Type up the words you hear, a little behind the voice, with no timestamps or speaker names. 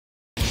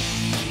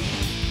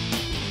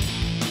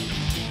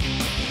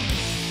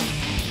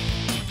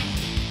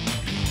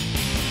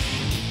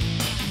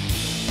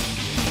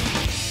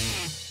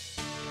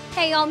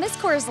Hey, on this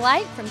Coors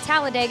Light from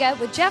Talladega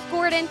with Jeff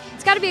Gordon.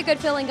 It's got to be a good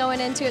feeling going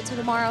into it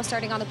tomorrow,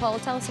 starting on the pole.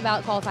 Tell us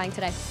about qualifying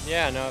today.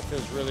 Yeah, no, it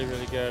feels really,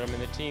 really good. I mean,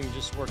 the team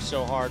just works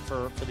so hard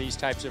for these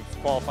types of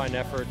qualifying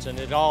efforts, and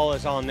it all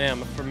is on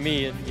them. For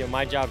me,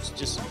 my job is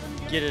just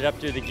get it up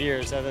through the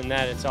gears. Other than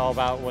that, it's all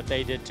about what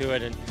they did to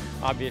it, and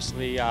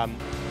obviously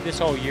this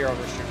whole year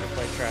on restricted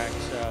plate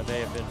tracks, they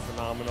have been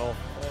phenomenal.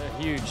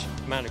 A huge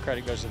amount of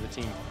credit goes to the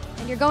team.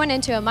 And you're going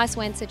into a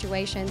must-win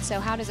situation, so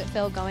how does it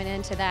feel going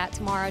into that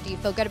tomorrow? Do you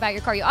feel good about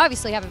your car? You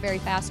obviously have a very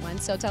fast one,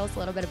 so tell us a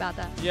little bit about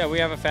that. Yeah, we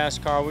have a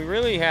fast car. We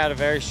really had a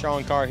very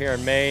strong car here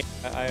in May.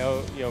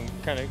 I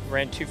kind of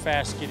ran too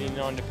fast getting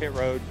onto pit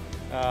road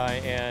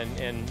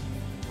and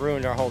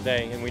ruined our whole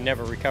day, and we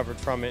never recovered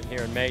from it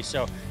here in May.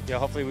 So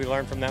hopefully we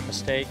learn from that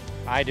mistake.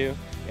 I do,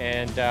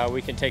 and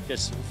we can take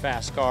this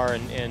fast car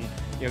and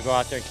go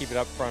out there and keep it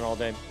up front all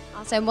day.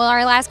 Awesome. Well,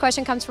 our last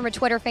question comes from a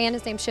Twitter fan.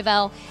 His name's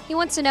Chevelle. He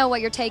wants to know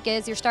what your take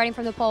is. You're starting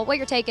from the pole. What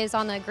your take is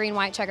on the green,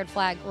 white, checkered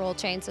flag rule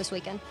change this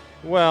weekend?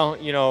 Well,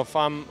 if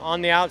I'm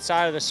on the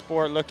outside of the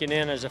sport looking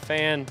in as a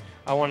fan,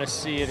 I want to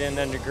see it end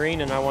under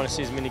green, and I want to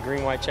see as many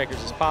green, white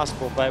checkers as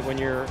possible. But when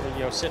you're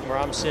sitting where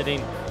I'm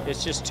sitting,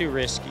 it's just too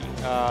risky.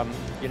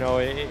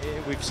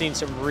 We've seen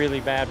some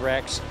really bad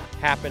wrecks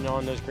happen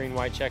on those green,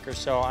 white checkers.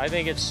 So I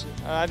think it's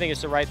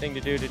the right thing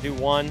to do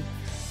one.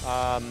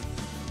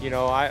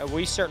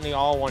 We certainly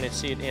all want to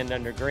see it end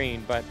under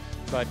green, but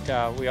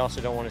we also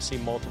don't want to see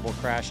multiple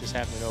crashes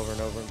happening over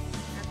and over.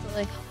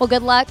 Absolutely. Well,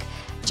 good luck.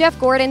 Jeff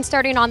Gordon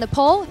starting on the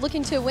pole,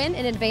 looking to win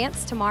in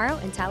advance tomorrow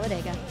in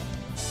Talladega.